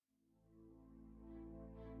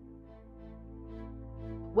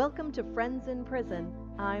Welcome to Friends in Prison.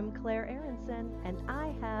 I'm Claire Aronson, and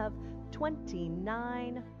I have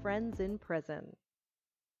 29 friends in prison.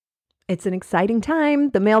 It's an exciting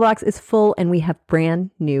time. The mailbox is full, and we have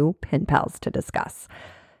brand new pen pals to discuss.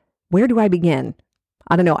 Where do I begin?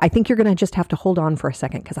 I don't know. I think you're going to just have to hold on for a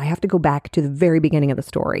second because I have to go back to the very beginning of the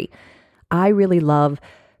story. I really love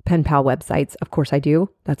pen pal websites. Of course I do.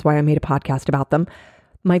 That's why I made a podcast about them.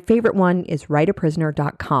 My favorite one is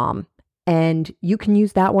writeaprisoner.com. And you can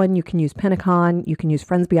use that one. You can use Penacon. You can use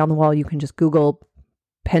Friends Beyond the Wall. You can just Google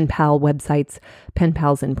pen pal websites, pen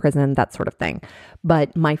pals in prison, that sort of thing.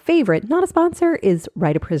 But my favorite, not a sponsor, is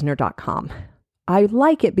writeaprisoner.com. I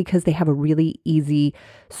like it because they have a really easy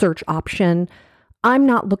search option. I'm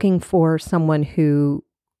not looking for someone who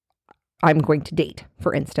I'm going to date,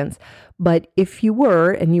 for instance. But if you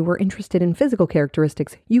were, and you were interested in physical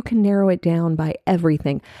characteristics, you can narrow it down by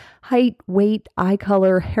everything. Height, weight, eye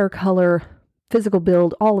color, hair color, physical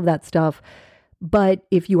build, all of that stuff. But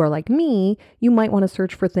if you are like me, you might want to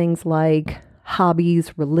search for things like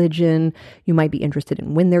hobbies, religion. You might be interested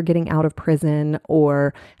in when they're getting out of prison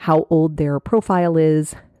or how old their profile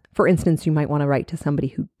is. For instance, you might want to write to somebody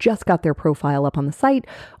who just got their profile up on the site,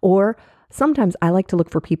 or sometimes I like to look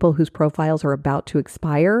for people whose profiles are about to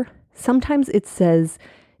expire. Sometimes it says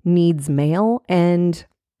needs mail, and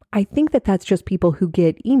I think that that's just people who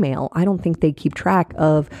get email. I don't think they keep track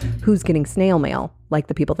of who's getting snail mail, like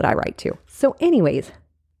the people that I write to. So anyways,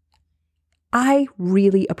 I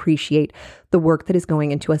really appreciate the work that is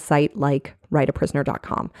going into a site like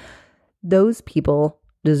writeaprisoner.com. Those people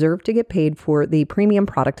deserve to get paid for the premium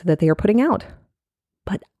product that they are putting out.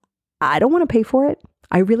 But I don't want to pay for it.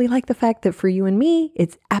 I really like the fact that for you and me,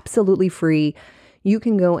 it's absolutely free. You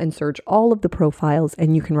can go and search all of the profiles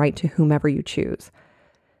and you can write to whomever you choose.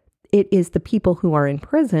 It is the people who are in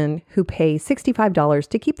prison who pay $65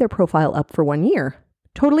 to keep their profile up for 1 year.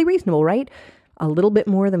 Totally reasonable, right? A little bit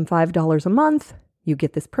more than $5 a month. You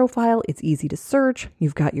get this profile. It's easy to search.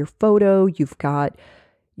 You've got your photo. You've got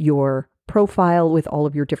your profile with all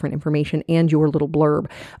of your different information and your little blurb.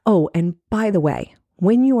 Oh, and by the way,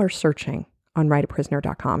 when you are searching on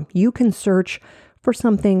writeaprisoner.com, you can search for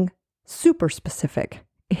something super specific.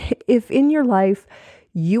 If in your life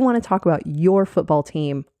you want to talk about your football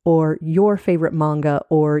team or your favorite manga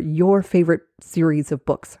or your favorite series of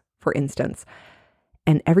books, for instance,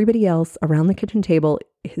 and everybody else around the kitchen table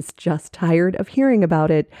is just tired of hearing about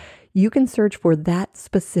it, you can search for that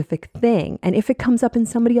specific thing. And if it comes up in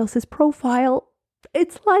somebody else's profile,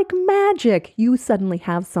 it's like magic. You suddenly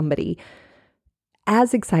have somebody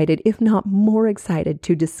as excited, if not more excited,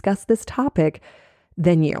 to discuss this topic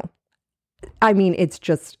than you. I mean,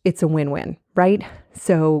 it's a win-win, right?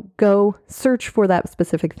 So go search for that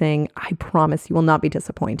specific thing. I promise you will not be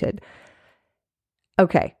disappointed.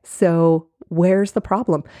 Okay, so where's the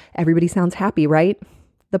problem? Everybody sounds happy, right?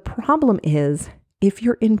 The problem is, if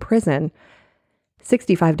you're in prison,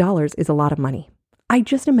 $65 is a lot of money. I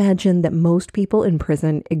just imagine that most people in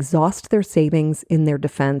prison exhaust their savings in their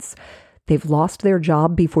defense. They've lost their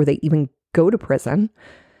job before they even go to prison.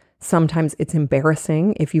 Sometimes it's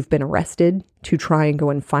embarrassing if you've been arrested to try and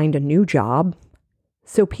go and find a new job.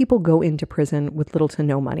 So people go into prison with little to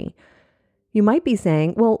no money. You might be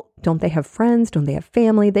saying, well, don't they have friends? Don't they have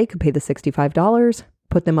family? They could pay the $65.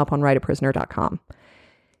 Put them up on writeaprisoner.com.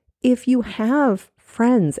 If you have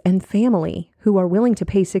friends and family who are willing to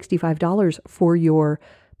pay $65 for your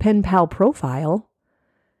pen pal profile,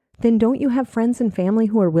 then don't you have friends and family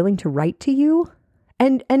who are willing to write to you?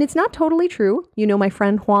 And it's not totally true. You know, my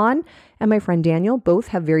friend Juan and my friend Daniel both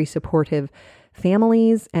have very supportive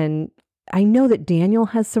families. And I know that Daniel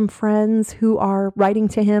has some friends who are writing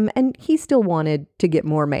to him, and he still wanted to get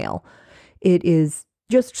more mail. It is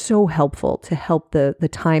just so helpful to help the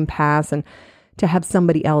time pass and to have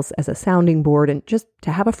somebody else as a sounding board and just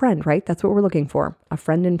to have a friend, right? That's what we're looking for, a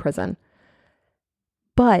friend in prison.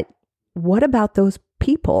 But what about those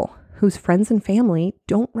people whose friends and family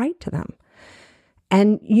don't write to them?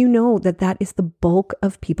 And you know that is the bulk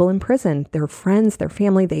of people in prison. Their friends, their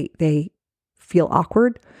family, they feel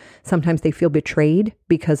awkward. Sometimes they feel betrayed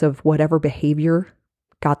because of whatever behavior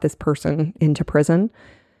got this person into prison.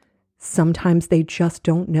 Sometimes they just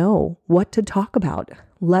don't know what to talk about.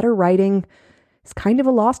 Letter writing is kind of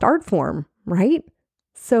a lost art form, right?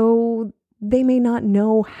 So they may not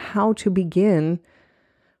know how to begin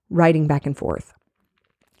writing back and forth.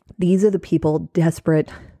 These are the people desperate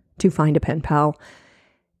to find a pen pal.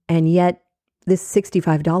 And yet this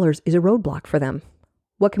 $65 is a roadblock for them.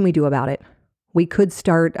 What can we do about it? We could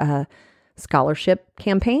start a scholarship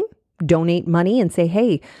campaign, donate money and say,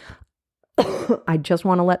 hey, I just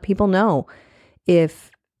want to let people know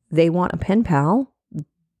if they want a pen pal,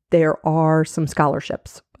 there are some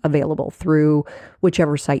scholarships available through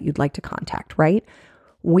whichever site you'd like to contact, right?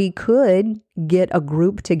 We could get a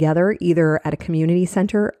group together either at a community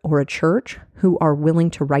center or a church who are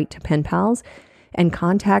willing to write to pen pals and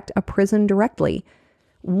contact a prison directly.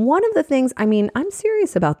 One of the things, I'm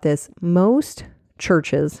serious about this. Most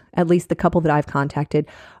churches, at least the couple that I've contacted,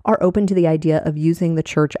 are open to the idea of using the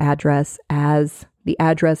church address as the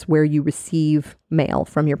address where you receive mail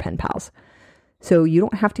from your pen pals. So you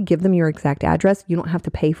don't have to give them your exact address. You don't have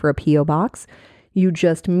to pay for a P.O. box. You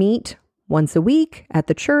just meet once a week at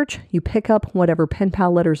the church. You pick up whatever pen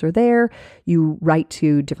pal letters are there. You write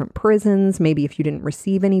to different prisons. Maybe if you didn't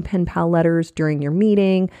receive any pen pal letters during your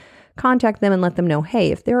meeting, contact them and let them know,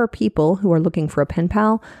 hey, if there are people who are looking for a pen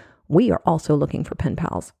pal, we are also looking for pen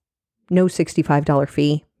pals. No $65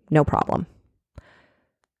 fee, no problem.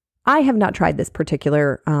 I have not tried this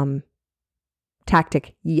particular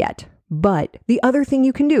tactic yet, but the other thing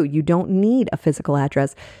you can do, you don't need a physical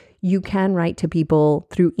address. You can write to people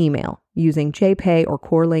through email using JPay or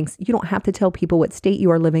Core Links. You don't have to tell people what state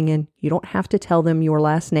you are living in. You don't have to tell them your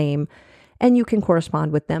last name, and you can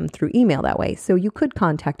correspond with them through email that way. So you could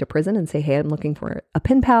contact a prison and say, hey, I'm looking for a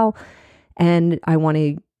pen pal and I want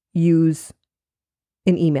to use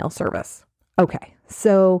an email service. Okay,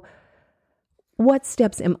 so what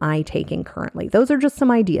steps am I taking currently? Those are just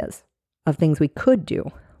some ideas of things we could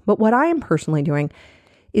do. But what I am personally doing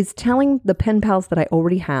is telling the pen pals that I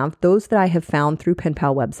already have, those that I have found through pen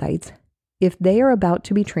pal websites, if they are about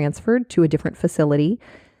to be transferred to a different facility,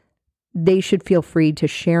 they should feel free to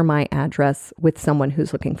share my address with someone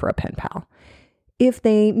who's looking for a pen pal. If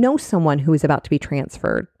they know someone who is about to be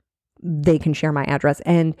transferred, they can share my address.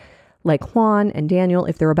 And like Juan and Daniel,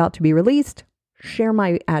 if they're about to be released, share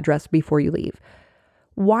my address before you leave.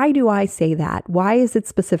 Why do I say that? Why is it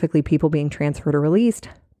specifically people being transferred or released?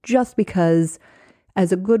 Just because,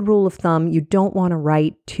 as a good rule of thumb, you don't want to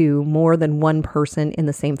write to more than one person in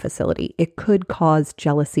the same facility. It could cause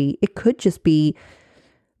jealousy. It could just be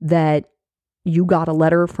that you got a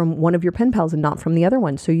letter from one of your pen pals and not from the other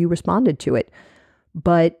one, so you responded to it.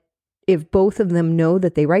 But if both of them know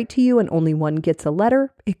that they write to you and only one gets a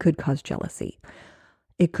letter, it could cause jealousy.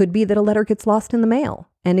 It could be that a letter gets lost in the mail.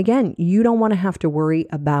 And again, you don't want to have to worry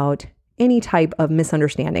about any type of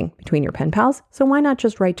misunderstanding between your pen pals. So why not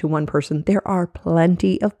just write to one person? There are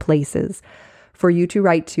plenty of places for you to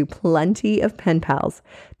write to, plenty of pen pals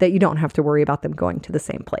that you don't have to worry about them going to the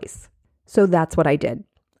same place. So that's what I did.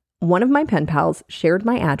 One of my pen pals shared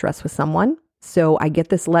my address with someone. So I get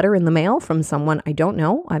this letter in the mail from someone I don't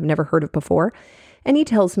know, I've never heard of before. And he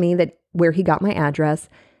tells me that where he got my address,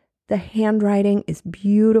 the handwriting is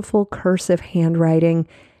beautiful cursive handwriting.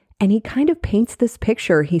 And he kind of paints this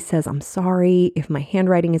picture. He says, I'm sorry if my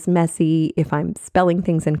handwriting is messy, if I'm spelling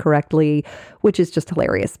things incorrectly, which is just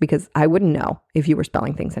hilarious because I wouldn't know if you were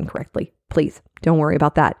spelling things incorrectly. Please don't worry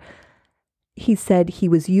about that. He said he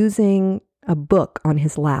was using a book on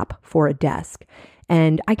his lap for a desk.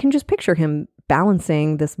 And I can just picture him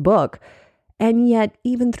balancing this book. And yet,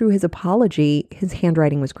 even through his apology, his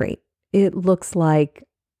handwriting was great. It looks like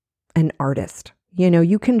an artist. You know,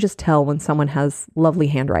 you can just tell when someone has lovely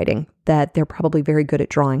handwriting that they're probably very good at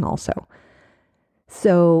drawing also.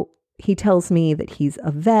 So he tells me that he's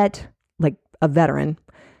a vet, like a veteran.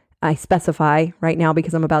 I specify right now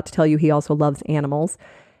because I'm about to tell you he also loves animals.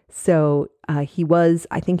 So he was,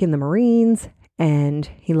 I think, in the Marines, and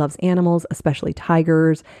he loves animals, especially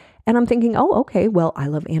tigers. And I'm thinking, oh, okay, well, I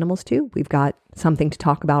love animals too. We've got something to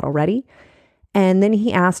talk about already. And then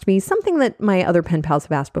he asked me something that my other pen pals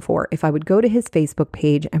have asked before, if I would go to his Facebook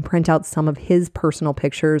page and print out some of his personal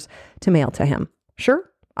pictures to mail to him. Sure,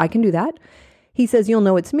 I can do that. He says, you'll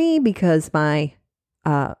know it's me because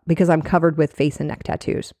I'm covered with face and neck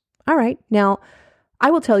tattoos. All right. Now, I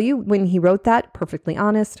will tell you, when he wrote that, perfectly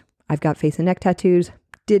honest, I've got face and neck tattoos.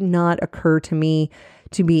 Did not occur to me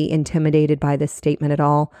to be intimidated by this statement at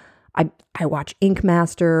all. I watch Ink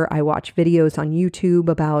Master. I watch videos on YouTube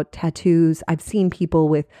about tattoos. I've seen people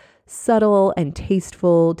with subtle and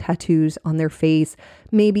tasteful tattoos on their face,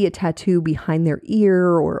 maybe a tattoo behind their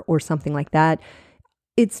ear or something like that.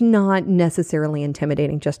 It's not necessarily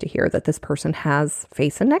intimidating just to hear that this person has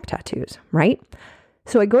face and neck tattoos, right?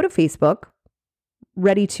 So I go to Facebook,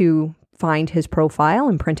 ready to find his profile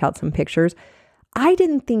and print out some pictures. I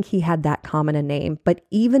didn't think he had that common a name, but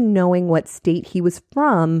even knowing what state he was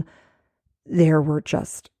from, there were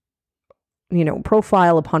just,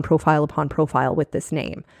 profile upon profile upon profile with this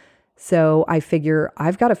name. So I figure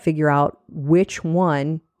I've got to figure out which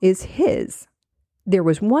one is his. There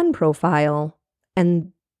was one profile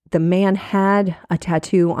and the man had a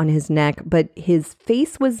tattoo on his neck, but his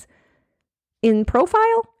face was in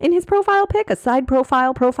his profile pic, a side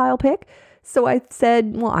profile pic. So I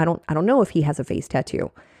said, well, I don't know if he has a face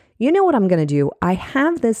tattoo. You know what I'm going to do? I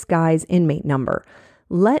have this guy's inmate number.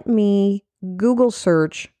 Let me Google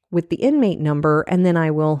search with the inmate number, and then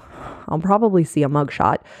I'll probably see a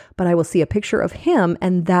mugshot, but I will see a picture of him,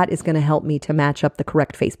 and that is going to help me to match up the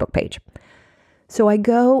correct Facebook page. So I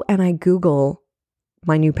go and I Google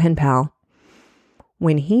my new pen pal.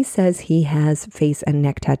 When he says he has face and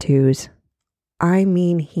neck tattoos, I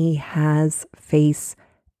mean he has face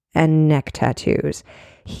and neck tattoos.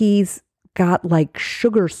 He's got like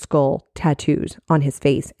sugar skull tattoos on his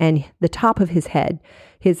face, and the top of his head,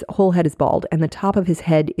 his whole head is bald, and the top of his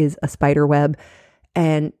head is a spider web,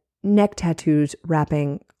 and neck tattoos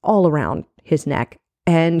wrapping all around his neck.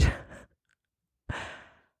 And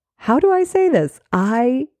how do I say this?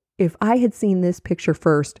 If I had seen this picture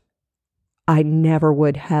first, I never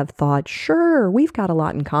would have thought, sure, we've got a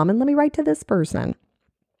lot in common. Let me write to this person.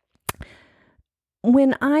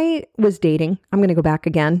 When I was dating, I'm going to go back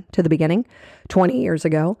again to the beginning, 20 years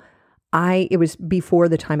ago. It was before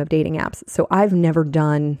the time of dating apps. So I've never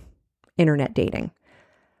done internet dating,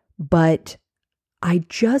 but I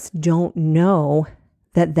just don't know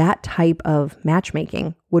that type of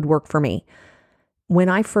matchmaking would work for me. When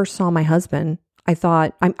I first saw my husband, I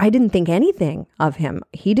thought, I didn't think anything of him.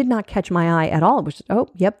 He did not catch my eye at all. It was just, oh,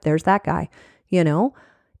 yep, there's that guy.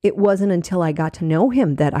 It wasn't until I got to know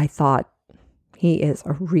him that I thought he is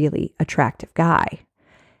a really attractive guy.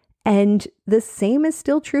 And the same is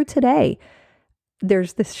still true today.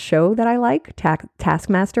 There's this show that I like,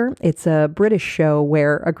 Taskmaster. It's a British show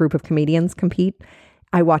where a group of comedians compete.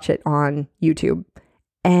 I watch it on YouTube.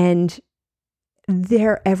 And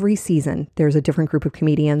every season, there's a different group of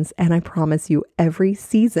comedians. And I promise you, every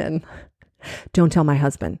season, don't tell my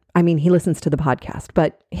husband. I mean, he listens to the podcast,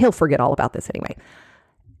 but he'll forget all about this anyway.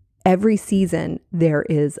 Every season, there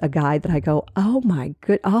is a guy that I go, oh my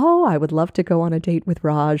good, I would love to go on a date with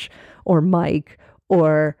Raj or Mike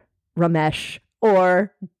or Ramesh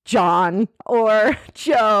or John or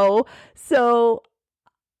Joe. So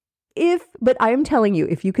but I am telling you,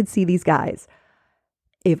 if you could see these guys,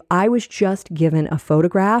 if I was just given a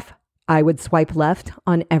photograph, I would swipe left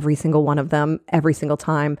on every single one of them every single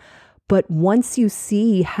time. But once you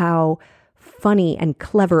see how funny and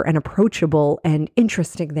clever and approachable and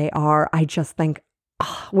interesting they are, I just think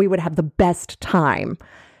we would have the best time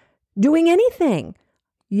doing anything,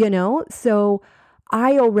 So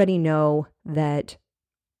I already know that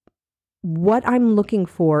what I'm looking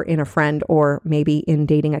for in a friend or maybe in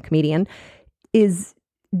dating a comedian is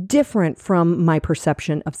different from my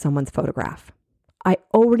perception of someone's photograph. I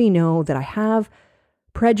already know that I have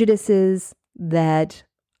prejudices that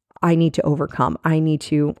I need to overcome. I need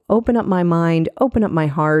to open up my mind, open up my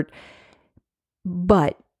heart.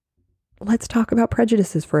 But let's talk about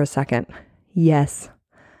prejudices for a second. Yes,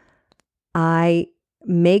 I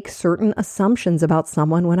make certain assumptions about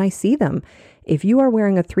someone when I see them. If you are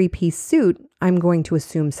wearing a 3-piece suit, I'm going to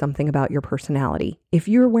assume something about your personality. If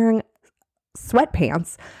you're wearing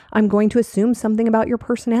sweatpants, I'm going to assume something about your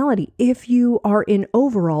personality. If you are in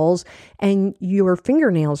overalls and your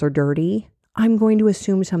fingernails are dirty, I'm going to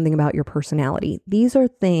assume something about your personality. These are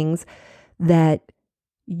things that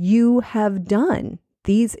you have done.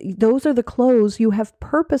 Those are the clothes you have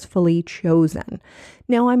purposefully chosen.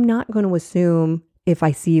 Now, I'm not going to assume if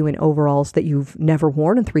I see you in overalls that you've never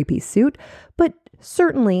worn a 3-piece suit, but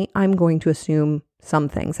certainly I'm going to assume some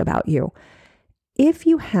things about you. If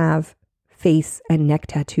you have face and neck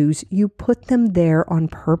tattoos, you put them there on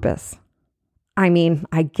purpose. I mean,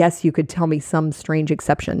 I guess you could tell me some strange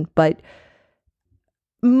exception, but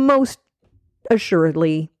most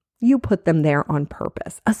assuredly, you put them there on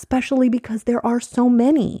purpose, especially because there are so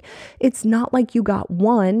many. It's not like you got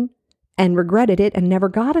one and regretted it and never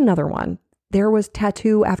got another one. There was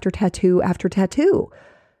tattoo after tattoo after tattoo.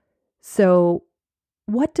 So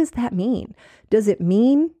what does that mean? Does it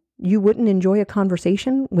mean you wouldn't enjoy a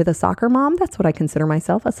conversation with a soccer mom? That's what I consider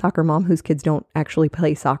myself, a soccer mom whose kids don't actually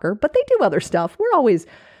play soccer, but they do other stuff. We're always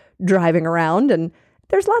driving around and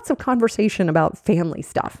there's lots of conversation about family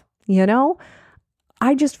stuff,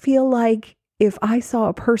 I just feel like if I saw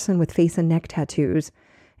a person with face and neck tattoos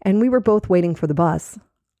and we were both waiting for the bus,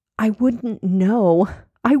 I wouldn't know.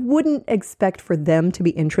 I wouldn't expect for them to be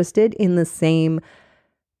interested in the same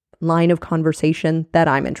line of conversation that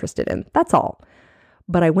I'm interested in. That's all.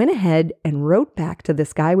 But I went ahead and wrote back to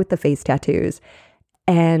this guy with the face tattoos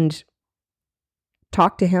and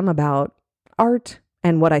talked to him about art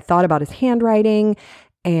and what I thought about his handwriting.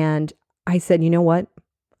 And I said, you know what?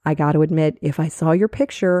 I got to admit, if I saw your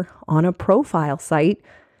picture on a profile site,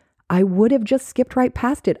 I would have just skipped right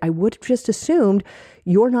past it. I would have just assumed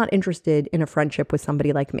you're not interested in a friendship with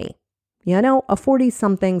somebody like me. You know, a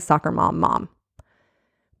 40-something soccer mom.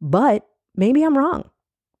 But maybe I'm wrong.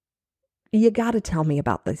 You got to tell me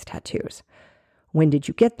about these tattoos. When did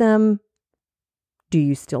you get them? Do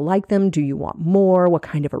you still like them? Do you want more? What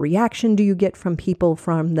kind of a reaction do you get from people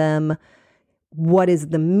from them? What is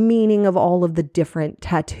the meaning of all of the different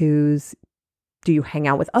tattoos? Do you hang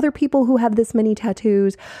out with other people who have this many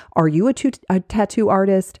tattoos? Are you a tattoo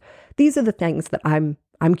artist? These are the things that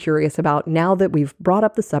I'm curious about now that we've brought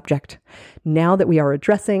up the subject, now that we are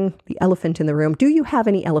addressing the elephant in the room. Do you have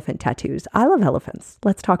any elephant tattoos? I love elephants.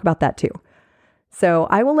 Let's talk about that too. So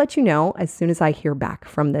I will let you know as soon as I hear back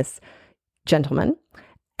from this gentleman.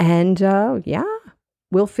 And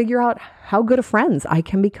we'll figure out how good of friends I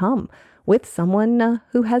can become with someone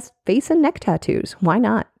who has face and neck tattoos. Why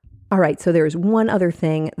not? All right, so there's one other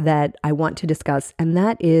thing that I want to discuss, and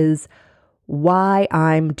that is why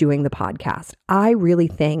I'm doing the podcast. I really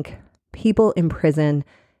think people in prison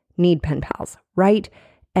need pen pals, right?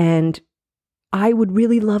 And I would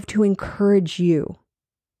really love to encourage you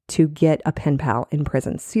to get a pen pal in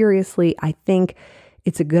prison. Seriously, I think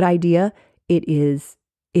it's a good idea. It is,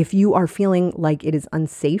 if you are feeling like it is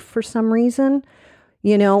unsafe for some reason,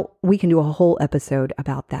 you know, we can do a whole episode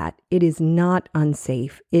about that. It is not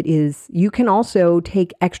unsafe. It is, you can also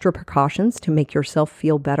take extra precautions to make yourself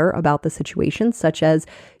feel better about the situation, such as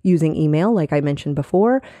using email, like I mentioned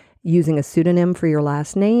before, using a pseudonym for your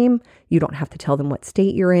last name. You don't have to tell them what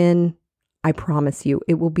state you're in. I promise you,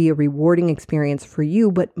 it will be a rewarding experience for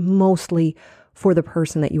you, but mostly for the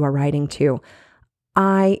person that you are writing to.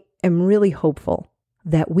 I am really hopeful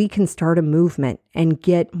that we can start a movement and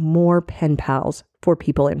get more pen pals for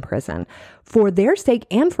people in prison, for their sake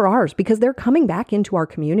and for ours, because they're coming back into our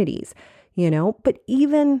communities, you know. But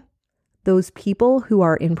even those people who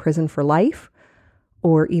are in prison for life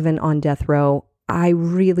or even on death row, I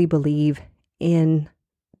really believe in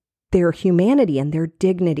their humanity and their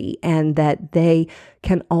dignity, and that they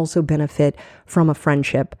can also benefit from a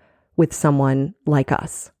friendship with someone like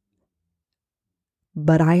us.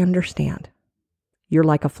 But I understand. You're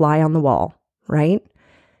like a fly on the wall, right?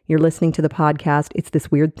 You're listening to the podcast. It's this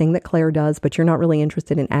weird thing that Claire does, but you're not really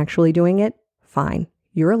interested in actually doing it. Fine.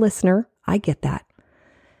 You're a listener. I get that.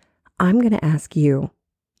 I'm going to ask you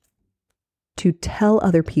to tell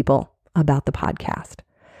other people about the podcast.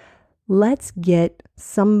 Let's get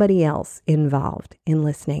somebody else involved in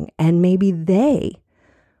listening, and maybe they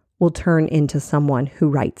will turn into someone who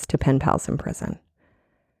writes to pen pals in prison.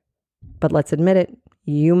 But let's admit it.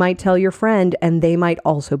 You might tell your friend and they might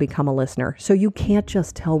also become a listener. So you can't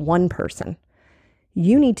just tell one person.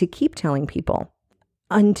 You need to keep telling people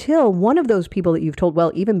until one of those people that you've told,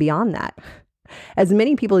 well, even beyond that, as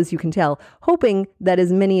many people as you can tell, hoping that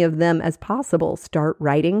as many of them as possible start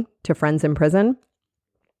writing to friends in prison,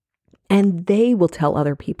 and they will tell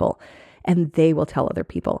other people, and they will tell other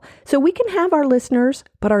people. So we can have our listeners,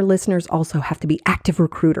 but our listeners also have to be active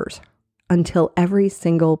recruiters until every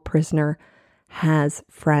single prisoner has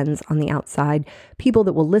friends on the outside, people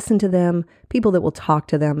that will listen to them, people that will talk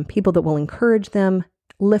to them, people that will encourage them,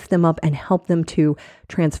 lift them up, and help them to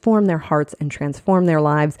transform their hearts and transform their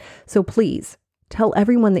lives. So please tell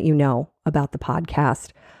everyone that you know about the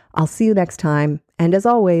podcast. I'll see you next time. And as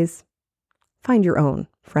always, find your own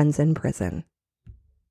friends in prison.